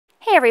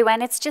Hey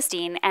everyone, it's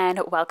Justine and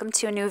welcome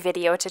to a new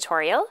video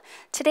tutorial.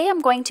 Today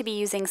I'm going to be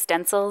using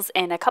stencils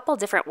in a couple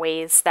different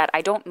ways that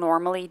I don't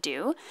normally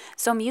do.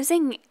 So I'm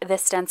using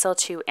this stencil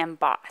to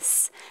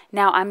emboss.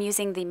 Now I'm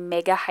using the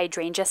Mega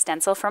Hydrangea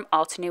stencil from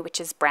Altenew,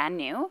 which is brand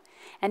new.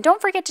 And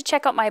don't forget to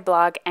check out my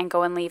blog and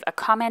go and leave a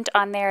comment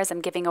on there as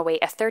I'm giving away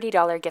a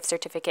 $30 gift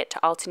certificate to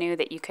Altenew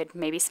that you could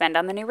maybe spend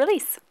on the new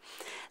release.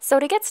 So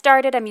to get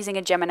started, I'm using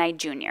a Gemini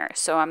Junior.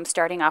 So I'm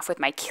starting off with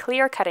my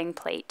clear cutting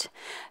plate,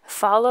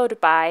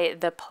 followed by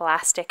the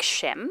plastic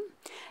shim.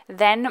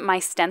 Then my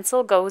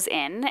stencil goes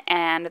in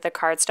and the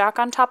cardstock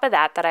on top of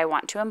that I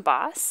want to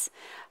emboss,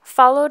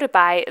 followed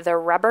by the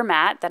rubber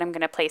mat that I'm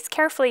going to place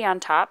carefully on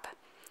top,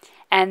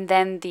 and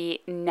then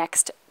the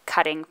next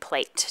cutting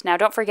plate. Now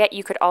don't forget,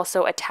 you could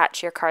also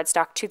attach your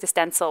cardstock to the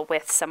stencil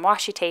with some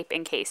washi tape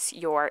in case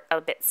you're a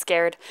bit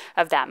scared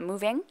of that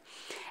moving.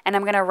 And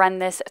I'm going to run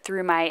this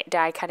through my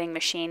die cutting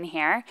machine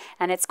here,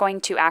 and it's going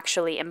to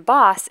actually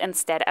emboss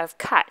instead of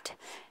cut.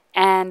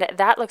 And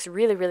that looks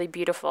really, really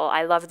beautiful.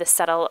 I love the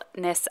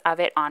subtleness of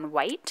it on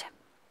white.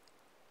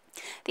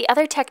 The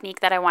other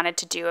technique that I wanted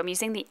to do, I'm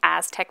using the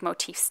Aztec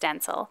Motif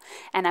stencil,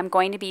 and I'm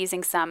going to be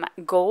using some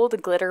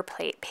gold glitter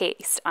plate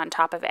paste on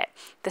top of it.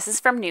 This is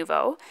from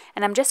Nuvo,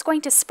 and I'm just going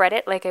to spread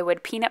it like I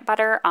would peanut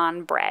butter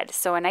on bread.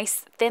 So a nice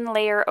thin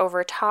layer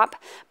over top,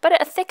 but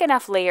a thick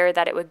enough layer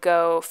that it would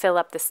go fill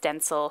up the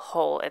stencil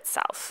hole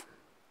itself.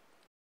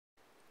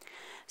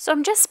 So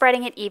I'm just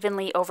spreading it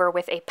evenly over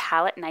with a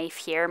palette knife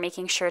here,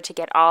 making sure to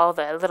get all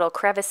the little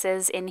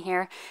crevices in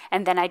here,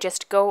 and then I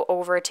just go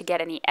over to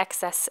get any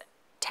excess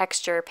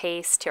texture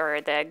paste or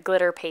the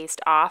glitter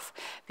paste off,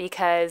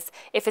 because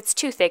if it's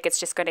too thick it's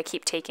just going to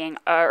keep taking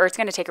or it's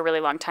going to take a really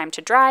long time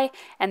to dry,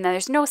 and then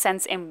there's no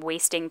sense in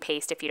wasting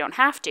paste if you don't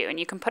have to, and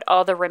you can put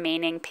all the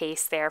remaining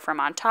paste there from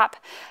on top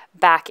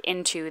back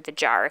into the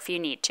jar if you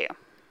need to.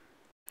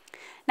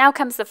 Now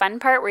comes the fun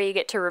part where you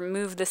get to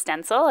remove the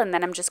stencil, and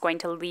then I'm just going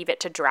to leave it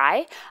to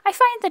dry. I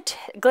find that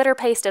glitter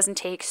paste doesn't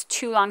take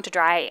too long to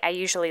dry. I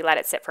usually let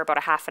it sit for about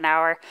a half an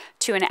hour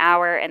to an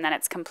hour, and then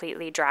it's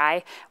completely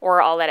dry,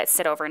 or I'll let it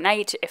sit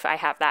overnight if I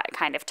have that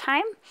kind of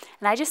time.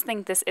 And I just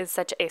think this is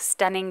such a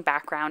stunning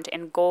background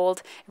in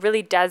gold. It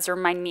really does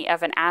remind me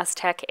of an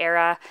Aztec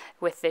era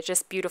with the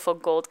just beautiful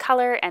gold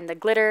color and the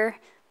glitter,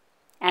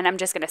 and I'm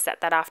just going to set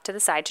that off to the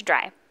side to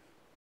dry.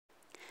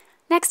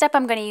 Next up,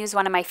 I'm going to use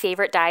one of my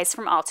favorite dies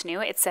from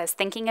Altenew. It says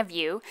Thinking of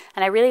You,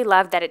 and I really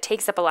love that it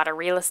takes up a lot of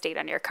real estate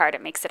on your card.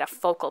 It makes it a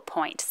focal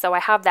point. So I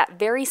have that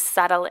very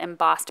subtle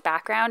embossed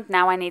background.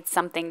 Now I need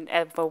something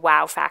of a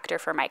wow factor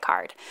for my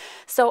card.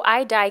 So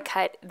I die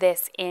cut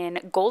this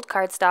in gold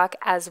cardstock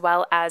as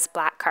well as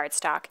black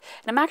cardstock.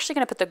 And I'm actually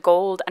going to put the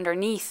gold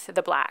underneath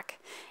the black.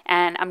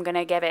 And I'm going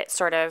to give it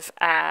sort of,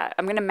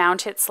 I'm going to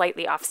mount it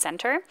slightly off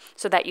center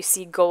so that you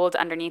see gold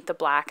underneath the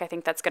black. I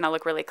think that's going to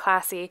look really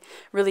classy,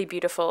 really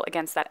beautiful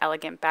against that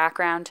elegant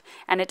background.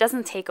 And it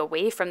doesn't take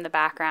away from the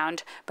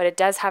background, but it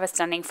does have a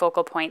stunning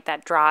focal point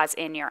that draws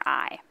in your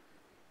eye.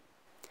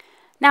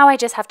 Now I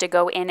just have to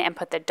go in and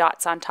put the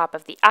dots on top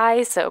of the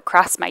eyes, so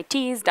cross my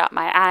T's, dot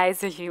my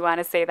I's if you want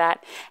to say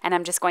that. And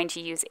I'm just going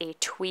to use a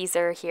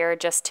tweezer here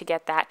just to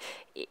get that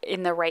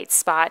in the right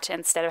spot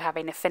instead of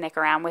having to finick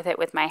around with it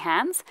with my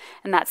hands.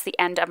 And that's the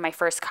end of my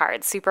first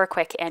card. Super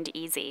quick and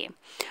easy.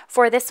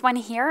 For this one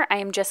here, I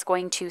am just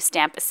going to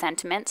stamp a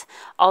sentiment.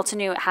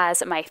 Altenew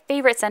has my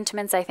favorite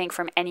sentiments, I think,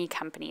 from any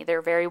company.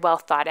 They're very well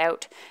thought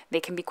out. They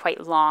can be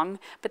quite long,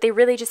 but they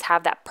really just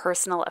have that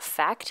personal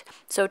effect.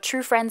 So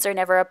true friends are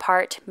never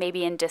apart,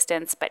 maybe in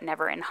distance, but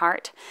never in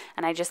heart.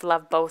 And I just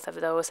love both of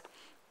those.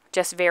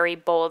 Just very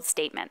bold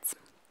statements.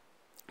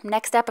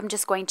 Next up, I'm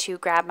just going to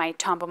grab my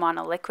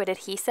Tombow liquid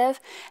adhesive,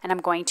 and I'm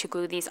going to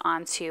glue these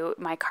onto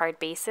my card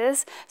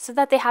bases so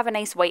that they have a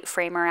nice white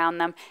frame around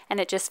them,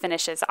 and it just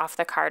finishes off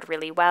the card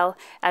really well,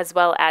 as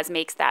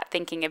makes that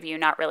Thinking of You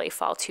not really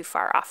fall too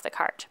far off the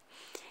card.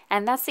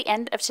 And that's the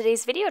end of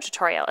today's video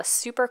tutorial, a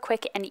super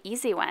quick and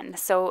easy one.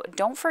 So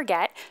don't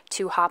forget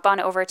to hop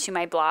on over to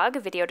my blog.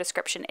 Video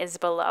description is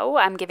below.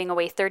 I'm giving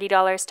away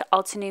 $30 to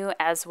Altenew,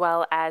 as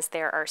well as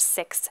there are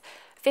 6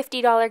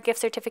 $50 gift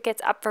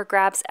certificates up for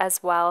grabs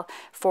as well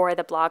for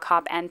the blog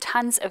hop, and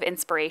tons of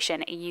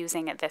inspiration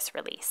using this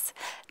release.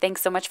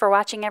 Thanks so much for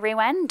watching,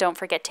 everyone. Don't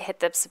forget to hit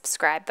the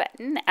subscribe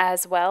button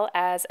as well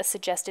as a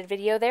suggested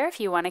video there if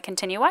you want to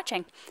continue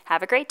watching.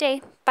 Have a great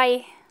day.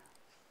 Bye.